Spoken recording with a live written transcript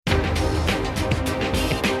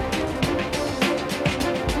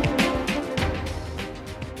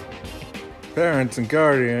Parents and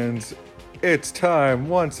guardians, it's time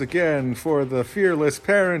once again for the Fearless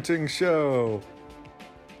Parenting Show.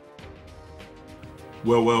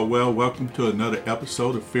 Well, welcome to another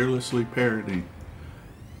episode of Fearlessly Parenting.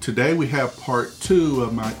 Today we have part 2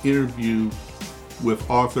 of my interview with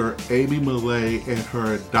author Amy Millay and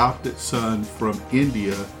her adopted son from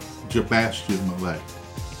India, Jabastion Millay.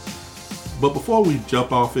 But before we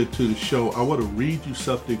jump off into the show, I want to read you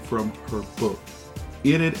something from her book.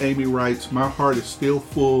 In it, Amy writes, "My heart is still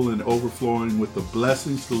full and overflowing with the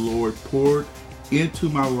blessings the Lord poured into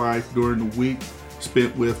my life during the week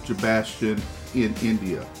spent with Jabastion in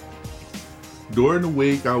India. During the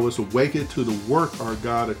week, I was awakened to the work our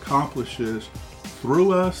God accomplishes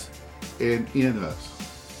through us and in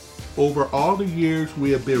us. Over all the years we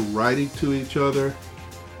have been writing to each other,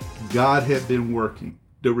 God had been working.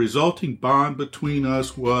 The resulting bond between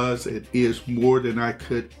us was and is more than I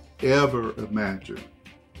could ever imagine.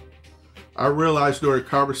 I realized during a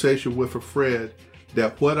conversation with a friend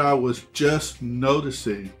that what I was just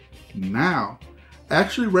noticing now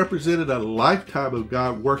actually represented a lifetime of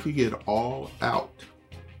God working it all out.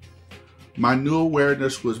 My new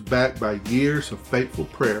awareness was backed by years of faithful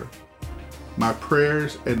prayer, my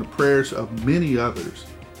prayers and the prayers of many others,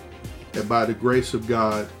 and by the grace of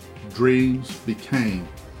God, dreams became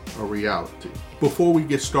a reality." Before we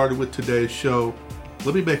get started with today's show,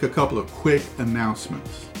 let me make a couple of quick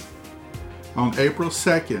announcements. On April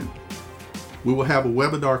 2nd, we will have a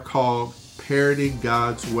webinar called Parenting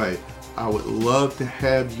God's Way. I would love to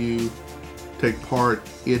have you take part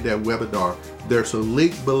in that webinar. There's a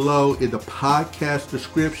link below in the podcast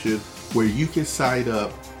description where you can sign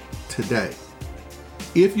up today.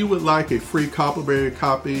 If you would like a free complimentary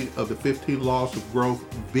copy of the 15 Laws of Growth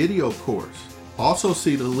video course, also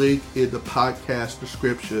see the link in the podcast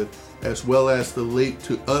description as well as the link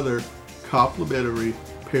to other complimentary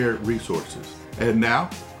parent resources. And now,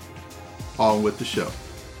 on with the show.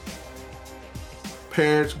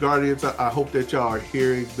 Parents, guardians, I hope that y'all are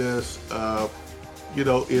hearing this.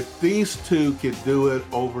 If these two can do it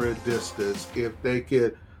over a distance, if they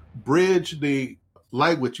can bridge the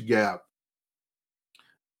language gap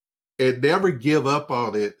and never give up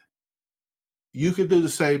on it, you can do the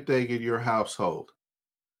same thing in your household.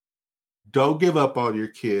 Don't give up on your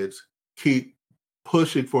kids. Keep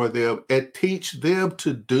pushing for them and teach them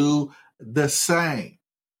to do the same.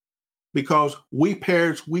 Because we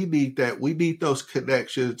parents, we need that. We need those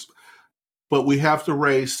connections, but we have to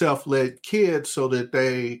raise self-led kids so that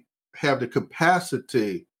they have the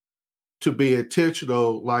capacity to be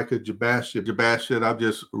intentional like a Jabastion. Jabastion, I'm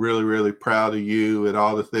just really, really proud of you and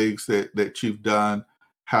all the things that you've done,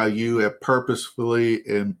 how you have purposefully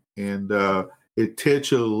and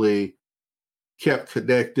intentionally kept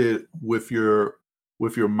connected with your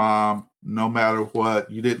mom, no matter what.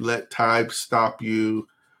 You didn't let time stop you.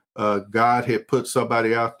 God had put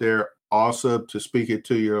somebody out there awesome to speak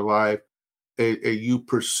into your life, and you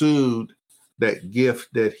pursued that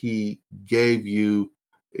gift that he gave you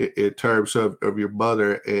in terms of your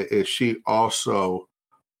mother, and she also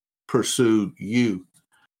pursued you.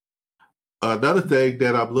 Another thing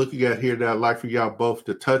that I'm looking at here that I'd like for y'all both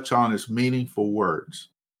to touch on is meaningful words.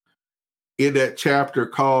 In that chapter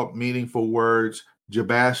called Meaningful Words,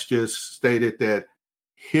 Jabastion stated that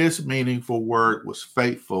his meaningful word was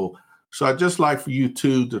faithful. So I'd just like for you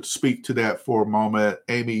two to speak to that for a moment.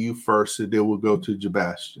 Amy, you first, and then we'll go to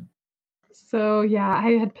Jabastion. So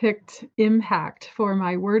I had picked impact for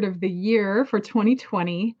my word of the year for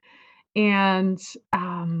 2020. And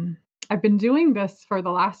I've been doing this for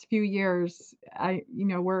the last few years.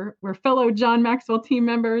 We're fellow John Maxwell team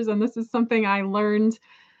members, and this is something I learned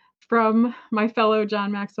from my fellow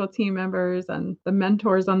John Maxwell team members and the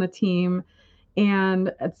mentors on the team.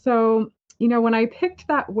 And so, when I picked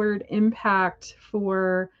that word impact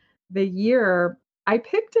for the year, I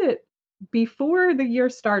picked it before the year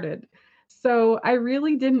started. So I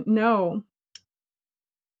really didn't know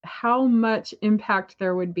how much impact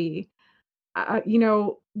there would be.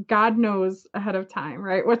 God knows ahead of time,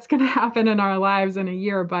 right? What's going to happen in our lives in a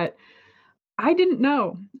year, but I didn't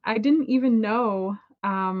know. I didn't even know.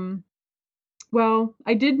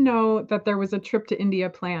 I did know that there was a trip to India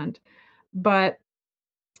planned, but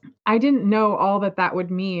I didn't know all that would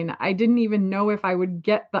mean. I didn't even know if I would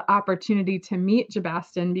get the opportunity to meet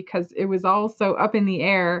Jabastion because it was all so up in the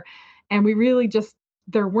air, and we really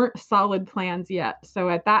there weren't solid plans yet. So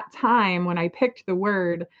at that time, when I picked the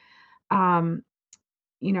word,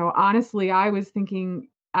 honestly, I was thinking,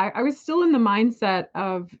 I was still in the mindset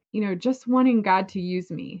of, just wanting God to use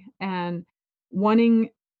me and wanting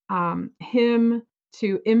him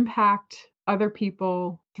to impact other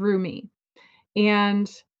people through me.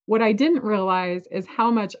 And what I didn't realize is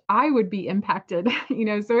how much I would be impacted,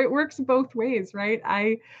 so it works both ways, right?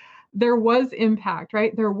 There was impact,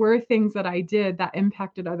 right? There were things that I did that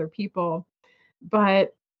impacted other people.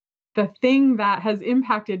 But the thing that has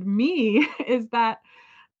impacted me is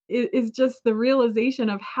just the realization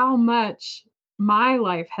of how much my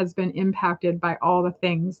life has been impacted by all the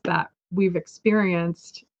things that we've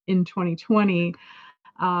experienced in 2020.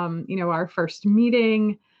 Our first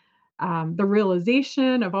meeting, the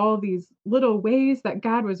realization of all these little ways that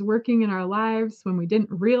God was working in our lives when we didn't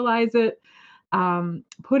realize it,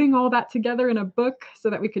 putting all that together in a book so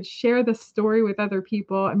that we could share the story with other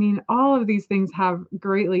people. I mean, all of these things have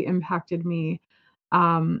greatly impacted me.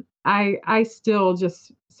 I still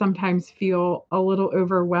just sometimes feel a little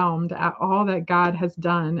overwhelmed at all that God has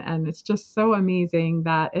done, and it's just so amazing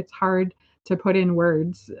that it's hard to put in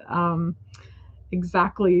words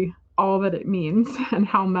exactly all that it means and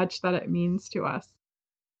how much that it means to us.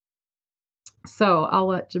 So I'll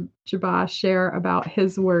let Jabah share about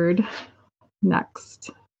his word next.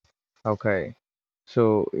 Okay.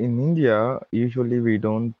 So in India, usually we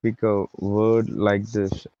don't pick a word like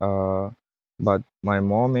this, but my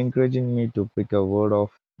mom encouraging me to pick a word of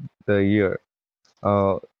the year.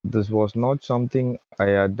 This was not something I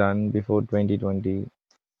had done before 2020.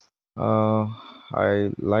 Uh,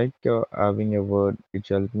 I like having a word which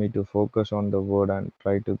helped me to focus on the word and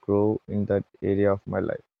try to grow in that area of my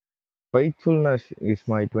life. Faithfulness is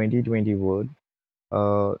my 2020 word.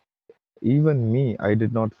 Uh, Even me, I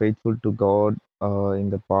did not faithful to God in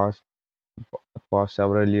the past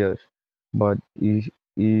several years, but he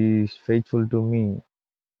is faithful to me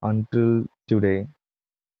until today.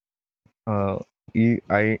 Uh,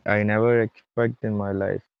 I never expect in my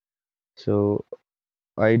life. So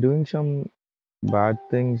I doing some bad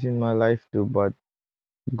things in my life too, but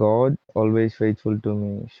God always faithful to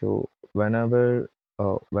me. So whenever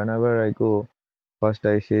I go, first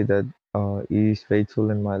I say that He is faithful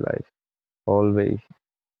in my life always.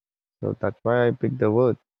 So that's why I picked the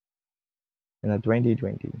word in a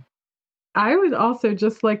 2020. I would also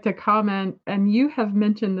just like to comment, and you have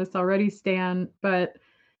mentioned this already, Stan, but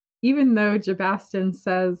even though Jabastin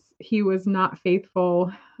says he was not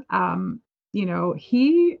faithful,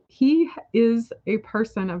 he is a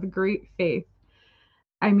person of great faith.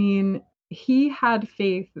 I mean, he had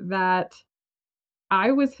faith that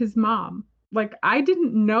I was his mom. Like, I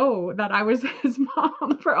didn't know that I was his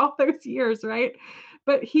mom for all those years, right?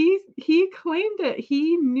 But he claimed it.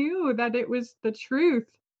 He knew that it was the truth.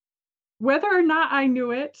 Whether or not I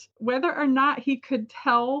knew it, whether or not he could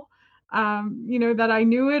tell, that I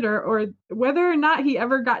knew it, or whether or not he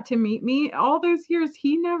ever got to meet me, all those years,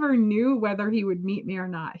 he never knew whether he would meet me or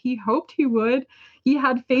not. He hoped he would. He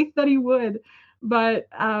had faith that he would, but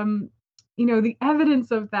the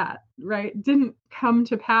evidence of that, right, didn't come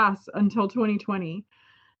to pass until 2020.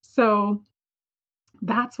 So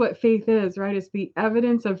that's what faith is, right? It's the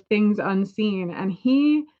evidence of things unseen, and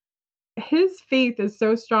his faith is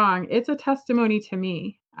so strong. It's a testimony to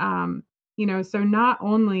me. So not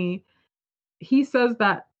only he says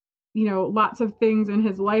that, lots of things in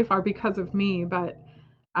his life are because of me, but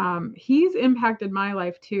he's impacted my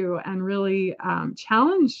life too, and really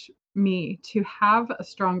challenged me to have a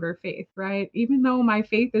stronger faith, right? Even though my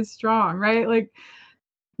faith is strong, right? Like,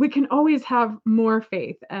 we can always have more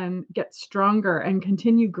faith and get stronger and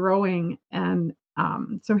continue growing. And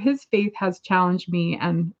so his faith has challenged me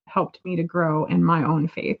and helped me to grow in my own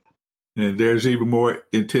faith. And there's even more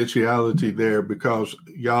intentionality there because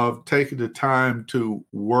y'all have taken the time to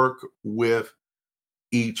work with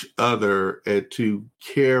each other and to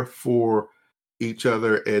care for each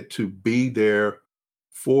other and to be there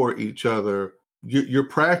for each other. You're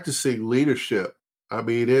practicing leadership. I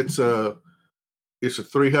mean, it's a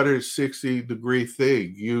 360-degree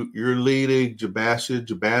thing. You're leading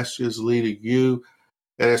Jabastin's leading you.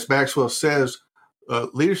 And as Maxwell says,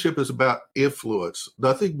 leadership is about influence,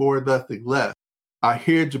 nothing more, nothing less. I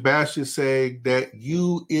hear Jabastin saying that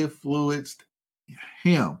you influenced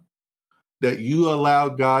him, that you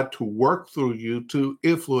allowed God to work through you to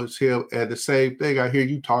influence him. And the same thing, I hear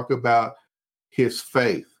you talk about his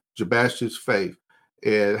faith, Jabastin's faith,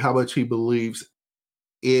 and how much he believes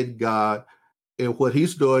in God. And what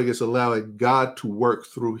he's doing is allowing God to work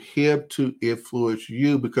through him to influence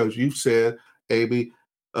you, because you said, Amy,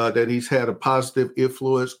 that he's had a positive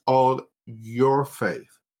influence on your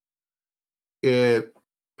faith. And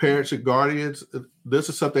parents and guardians, this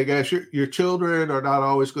is something else. Your children are not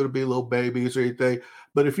always going to be little babies or anything,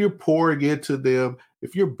 but if you're pouring into them,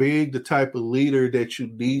 if you're being the type of leader that you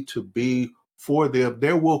need to be for them,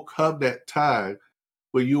 there will come that time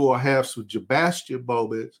where you will have some Jabastin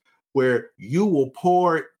moments where you will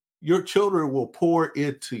pour your children will pour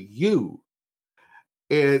into you.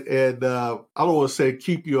 And I don't want to say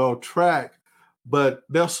keep you on track, but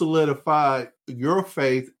they'll solidify your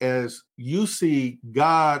faith as you see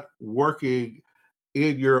God working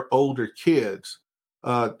in your older kids.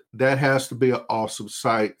 That has to be an awesome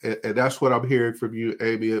sight. And that's what I'm hearing from you,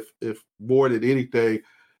 Amy, if more than anything,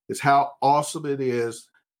 is how awesome it is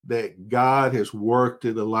that God has worked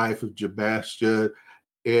in the life of Sebastian.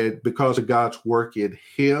 And because of God's work in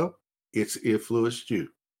him, it's influenced you.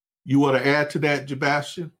 You want to add to that,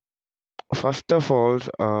 Sebastian? First of all,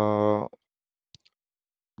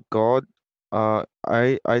 God,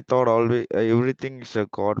 I thought always everything is a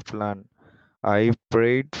God plan. I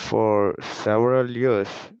prayed for several years,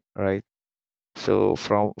 right? So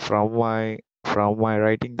from my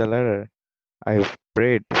writing the letter, I've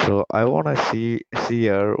prayed. So I wanna see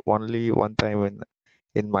her only one time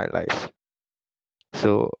in my life.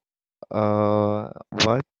 So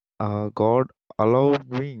but God allowed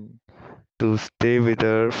me to stay with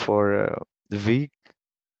her for a week,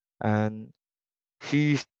 and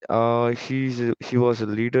she was a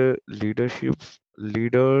leader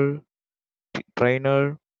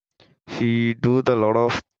trainer. She do the lot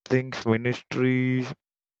of things, ministries,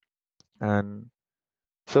 and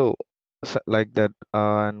so, like that.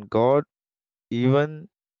 And God even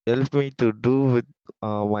helped me to do with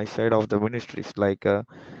my side of the ministries, like even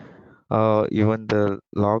the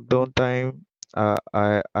lockdown time.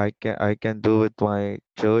 I can do with my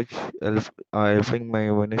church, helping my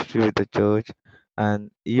ministry with the church,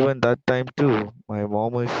 and even that time too, my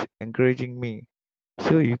mom is encouraging me.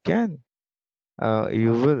 So you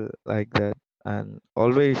will like that, and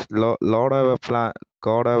always Lord have a plan.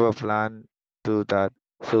 God have a plan to that.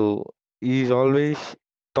 So he's always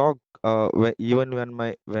talk even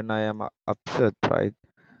when I am upset, right?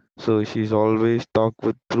 So she's always talk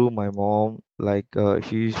with through my mom, like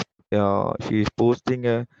she's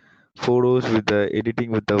posting photos with the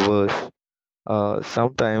editing with the verse.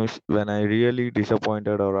 Sometimes when I really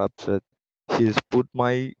disappointed or upset, she's put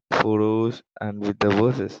my photos and with the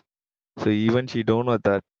verses. So even she don't know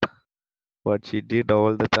that, but she did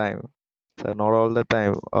all the time. So not all the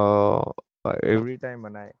time. Every time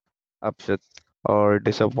when I upset or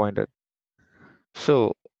disappointed.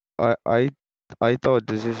 So I I I thought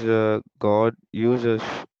this is God uses,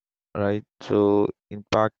 right? So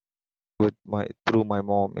impact with my through my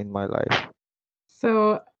mom in my life.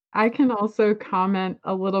 So I can also comment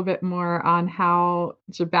a little bit more on how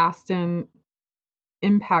Jabastin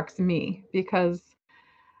impacts me because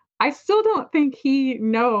I still don't think he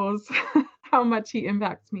knows how much he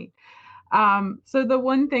impacts me. So the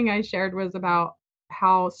one thing I shared was about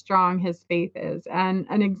how strong his faith is. And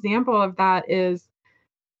an example of that is,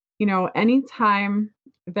 anytime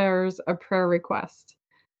there's a prayer request,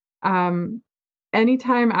 um,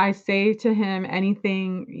 anytime I say to him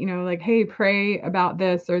anything, like, hey, pray about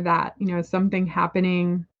this or that, something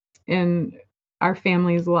happening in our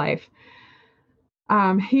family's life.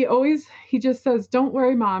 He just says, don't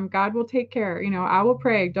worry, mom, God will take care. I will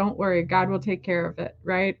pray. Don't worry. God will take care of it.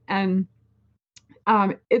 Right. And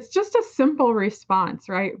it's just a simple response,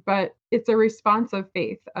 right? But it's a response of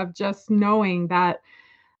faith, of just knowing that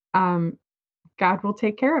um, God will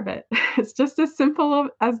take care of it. It's just as simple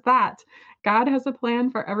as that. God has a plan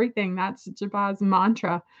for everything. That's Jabaz's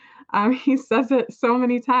mantra. He says it so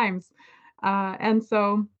many times. And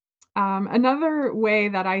so, another way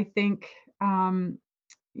that I think,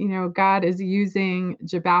 God is using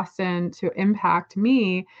Jabasin to impact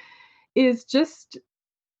me is just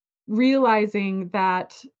realizing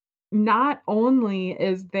that not only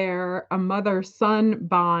is there a mother-son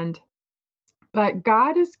bond, but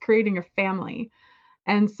God is creating a family.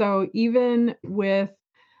 And so even with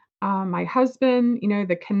my husband,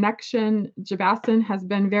 the connection, Jabasin has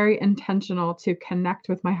been very intentional to connect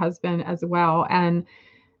with my husband as well. And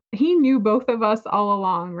he knew both of us all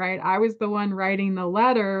along, right? I was the one writing the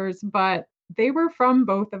letters, but they were from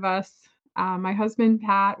both of us. My husband,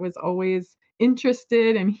 Pat, was always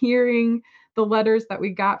interested in hearing the letters that we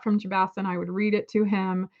got from Jabasin. I would read it to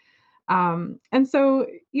him. And so,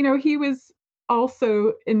 he was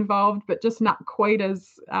also involved, but just not quite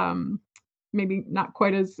as, maybe not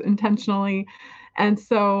quite as intentionally. And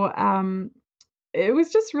so it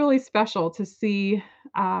was just really special to see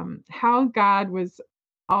how God was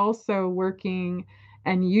also working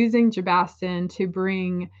and using Jabastin to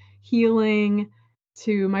bring healing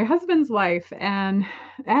to my husband's life and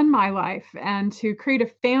my life, and to create a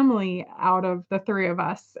family out of the three of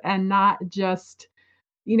us, and not just,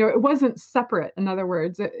 it wasn't separate. In other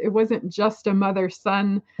words, it wasn't just a mother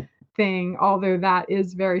son thing, although that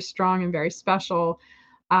is very strong and very special.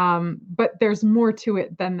 But there's more to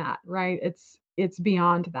it than that, right? It's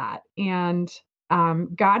beyond that. And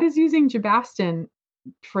God is using Jabastin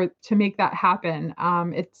to make that happen.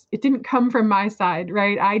 It didn't come from my side,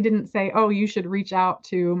 right? I didn't say, oh, you should reach out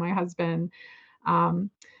to my husband. And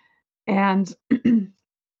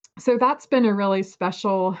so that's been a really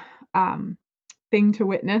special thing to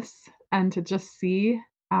witness and to just see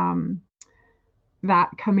that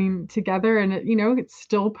coming together. And it's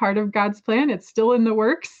still part of God's plan. It's still in the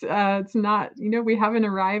works. It's not, we haven't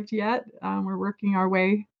arrived yet. We're working our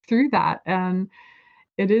way through that. And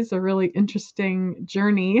it is a really interesting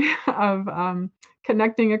journey of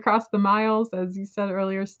connecting across the miles, as you said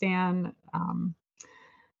earlier, Stan.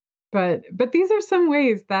 But these are some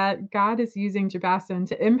ways that God is using Jabastin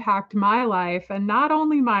to impact my life, and not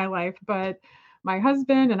only my life, but my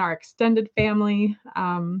husband and our extended family.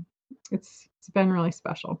 It's been really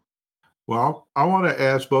special. Well, I want to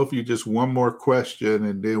ask both of you just one more question,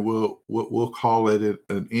 and then we'll call it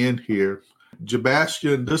an end here.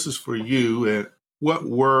 Jabastin, this is for you. And what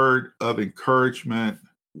word of encouragement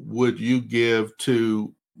would you give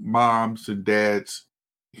to moms and dads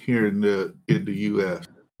here in the U.S.?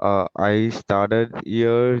 I started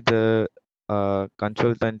here the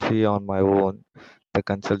consultancy on my own. The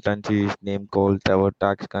consultancy is named called Tower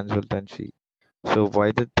Tax Consultancy. So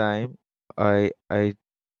by the time I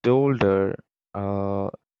told her,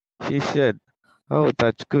 she said, "Oh,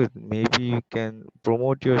 that's good. Maybe you can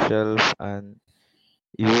promote yourself and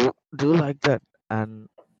you do like that." And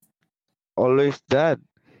always that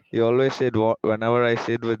he always said whenever I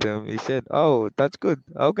sit with him, he said, "Oh, that's good.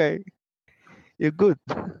 Okay, you're good."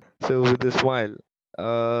 So with a smile.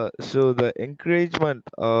 So the encouragement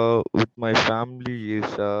with my family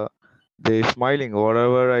is they smiling.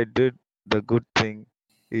 Whatever I did, the good thing,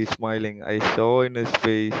 he's smiling. I saw in his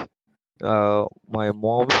face. My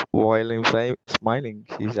mom's while I'm smiling,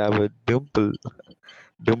 she's have a dimple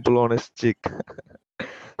on his cheek.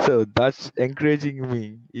 So that's encouraging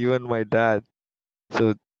me. Even my dad.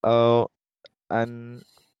 So and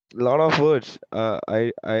lot of words.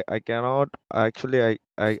 I cannot actually.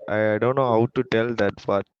 I don't know how to tell that,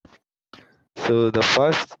 but so the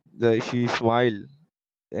first she smiled,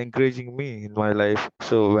 encouraging me in my life.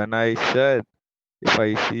 So when I said if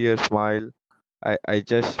I see her smile, I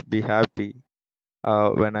just be happy.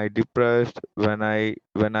 When I depressed, when I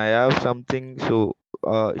have something, so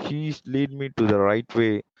she's lead me to the right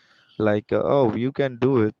way. Like oh, you can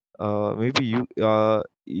do it. Maybe you.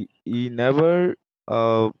 He never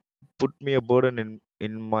put me a burden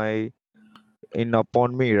in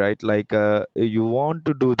upon me, right? Like you want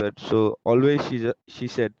to do that, so always she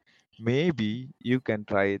said maybe you can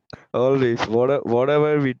try it. Always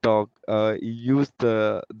whatever we talk, use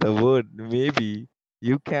the word maybe.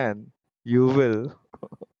 You can, you will.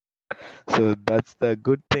 So that's the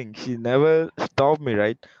good thing. She never stopped me,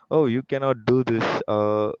 right? Oh, you cannot do this.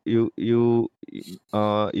 If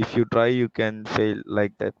you try, you can fail,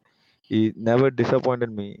 like that. He never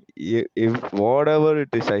disappointed me. If whatever it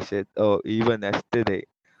is, I said. Oh, even yesterday,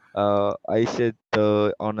 I said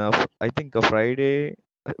on I think a Friday,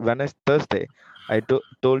 Thursday, I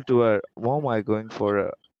told to her, "Mom, I going for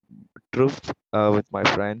a trip with my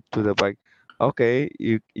friend to the bike." Okay,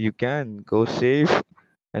 you can go safe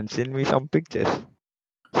and send me some pictures.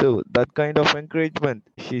 So that kind of encouragement,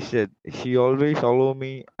 she said. She always follow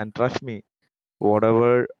me and trust me.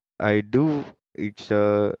 Whatever I do, it's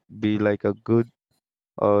be like a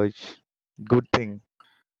it's good thing.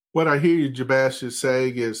 What I hear you, Jabastin,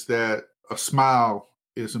 saying is that a smile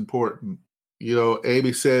is important.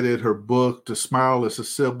 Amy said in her book, the smile is a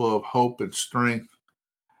symbol of hope and strength.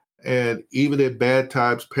 And even in bad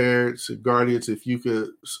times, parents and guardians, if you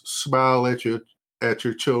could smile at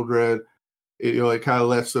your children, it kind of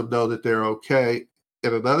lets them know that they're okay.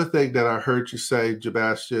 And another thing that I heard you say,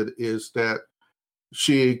 Jabastin, is that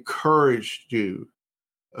she encouraged you.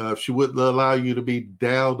 She wouldn't allow you to be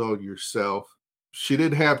down on yourself. She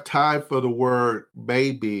didn't have time for the word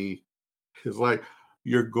maybe. It's like,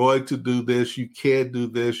 you're going to do this, you can do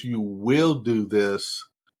this, you will do this.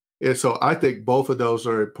 And so I think both of those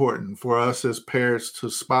are important for us as parents to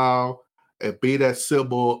smile and be that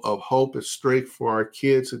symbol of hope and strength for our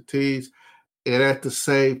kids and teens. And at the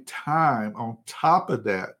same time, on top of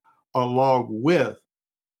that, along with,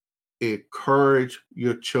 encourage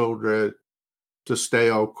your children to stay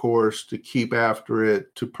on course, to keep after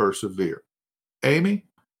it, to persevere. Amy,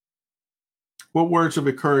 what words of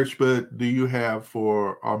encouragement do you have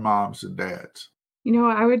for our moms and dads?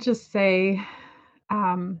 I would just say,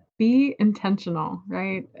 be intentional,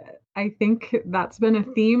 right? I think that's been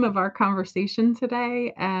a theme of our conversation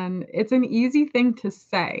today, and it's an easy thing to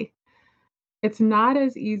say, It's not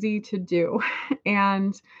as easy to do.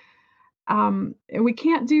 And we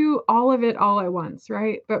can't do all of it all at once,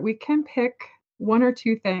 right? But we can pick one or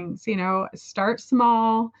two things, start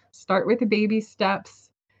small, start with the baby steps.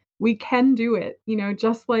 We can do it,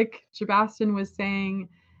 just like Sebastian was saying,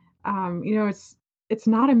 it's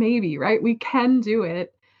not a maybe, right? We can do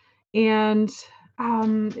it. And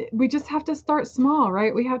we just have to start small,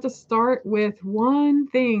 right? We have to start with one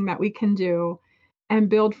thing that we can do and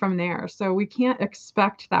build from there. So we can't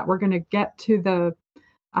expect that we're going to get to the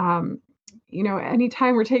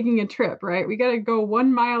anytime we're taking a trip, right? We got to go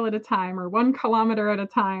 1 mile at a time or 1 kilometer at a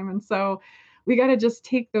time. And so we got to just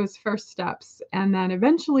take those first steps. And then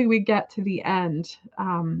eventually we get to the end.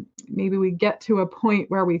 Maybe we get to a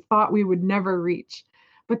point where we thought we would never reach.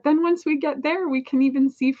 But then once we get there, we can even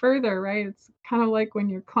see further, right? It's kind of like when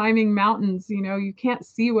you're climbing mountains, you can't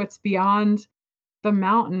see what's beyond the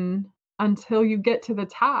mountain until you get to the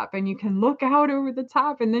top, and you can look out over the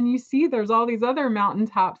top, and then you see there's all these other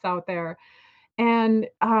mountaintops out there. And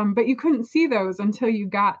but you couldn't see those until you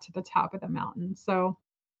got to the top of the mountain. So,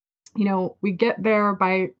 we get there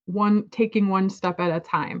by taking one step at a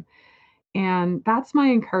time. And that's my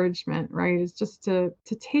encouragement, right? Is just to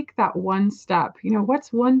take that one step.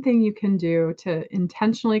 What's one thing you can do to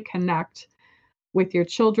intentionally connect with your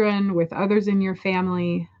children, with others in your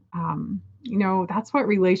family? That's what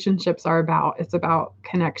relationships are about. It's about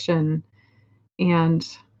connection and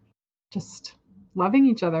just loving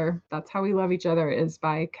each other. That's how we love each other, is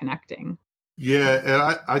by connecting. Yeah,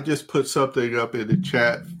 and I just put something up in the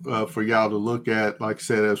chat for y'all to look at, like I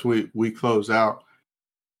said, as we close out,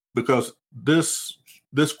 because this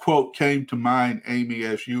quote came to mind, Amy,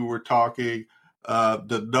 as you were talking.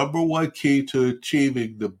 The number one key to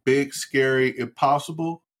achieving the big, scary,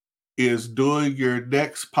 impossible is doing your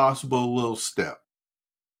next possible little step.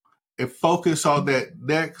 And focus on that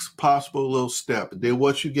next possible little step. And then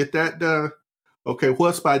once you get that done, okay,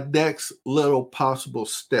 what's my next little possible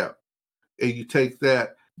step? And you take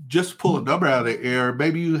that, just pull a number out of the air.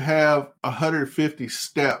 Maybe you have 150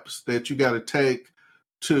 steps that you got to take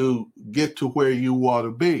to get to where you want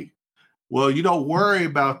to be. Well, you don't worry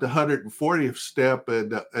about the 140th step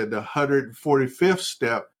and the 145th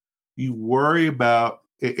step. You worry about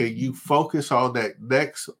and you focus on that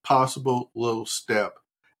next possible little step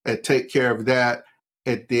and take care of that.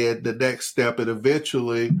 And then the next step, and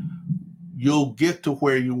eventually you'll get to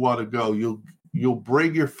where you want to go. You'll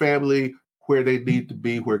bring your family where they need to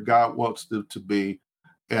be, where God wants them to be.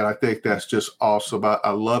 And I think that's just awesome.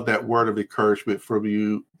 I love that word of encouragement from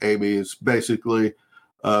you, Amy. It's basically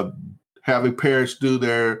having parents do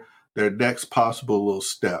their next possible little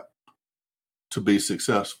step to be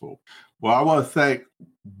successful. Well, I want to thank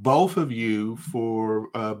both of you for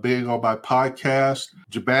being on my podcast.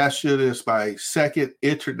 Sebastian is my second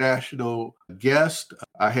international guest.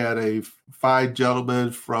 I had a fine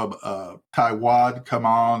gentleman from Taiwan come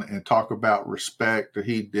on and talk about respect.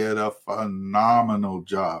 He did a phenomenal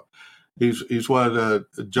job. He's one of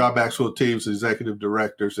the John Maxwell team's executive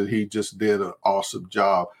directors, and he just did an awesome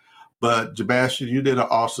job. But Sebastian, you did an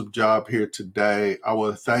awesome job here today. I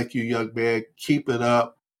want to thank you, young man. Keep it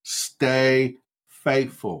up. Stay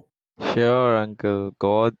faithful. Sure, Uncle.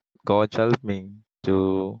 God help me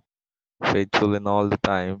to faithful in all the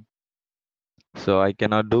time. So I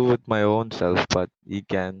cannot do with my own self, but He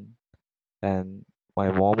can. And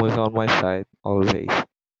my mom is on my side always.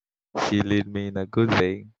 She lead me in a good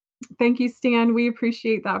way. Thank you, Stan. We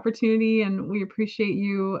appreciate the opportunity, and we appreciate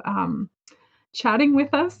you chatting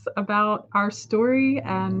with us about our story.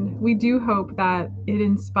 And we do hope that it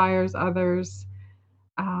inspires others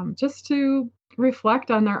just to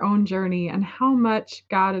reflect on their own journey and how much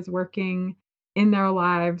God is working in their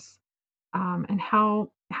lives, and how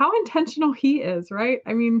intentional He is, right?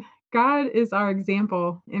 I mean, God is our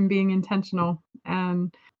example in being intentional,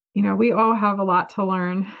 and we all have a lot to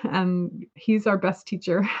learn, and He's our best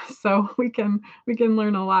teacher. So we can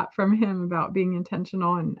learn a lot from Him about being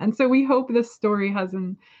intentional. And so we hope this story has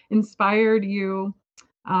inspired you,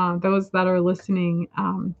 those that are listening,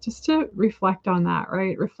 just to reflect on that,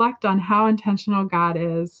 right? Reflect on how intentional God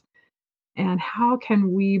is, and how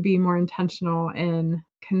can we be more intentional in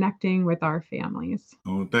connecting with our families.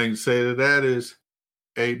 The only thing to say to that is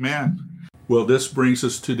amen. Well, this brings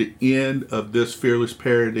us to the end of this Fearless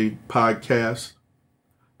Parenting podcast.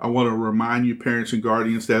 I want to remind you, parents and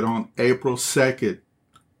guardians, that on April 2nd,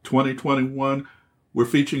 2021, we're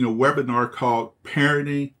featuring a webinar called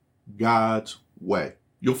Parenting God's Way.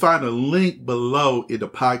 You'll find a link below in the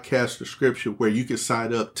podcast description where you can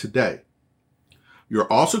sign up today.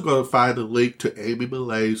 You're also going to find a link to Amy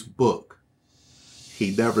Millay's book,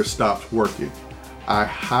 He Never Stops Working. I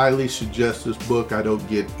highly suggest this book. I don't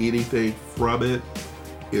get anything from it.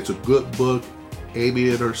 It's a good book. Amy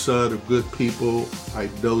and her son are good people. I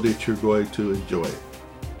know that you're going to enjoy it.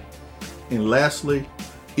 And lastly,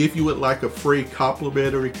 if you would like a free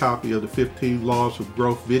complimentary copy of the 15 Laws of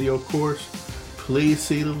Growth video course, please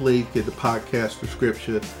see the link in the podcast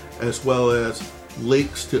description, as well as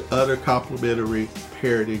links to other complimentary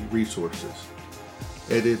parenting resources.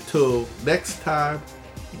 And until next time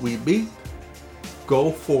we meet,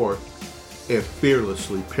 go forth and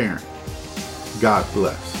fearlessly parent. God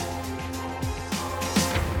bless.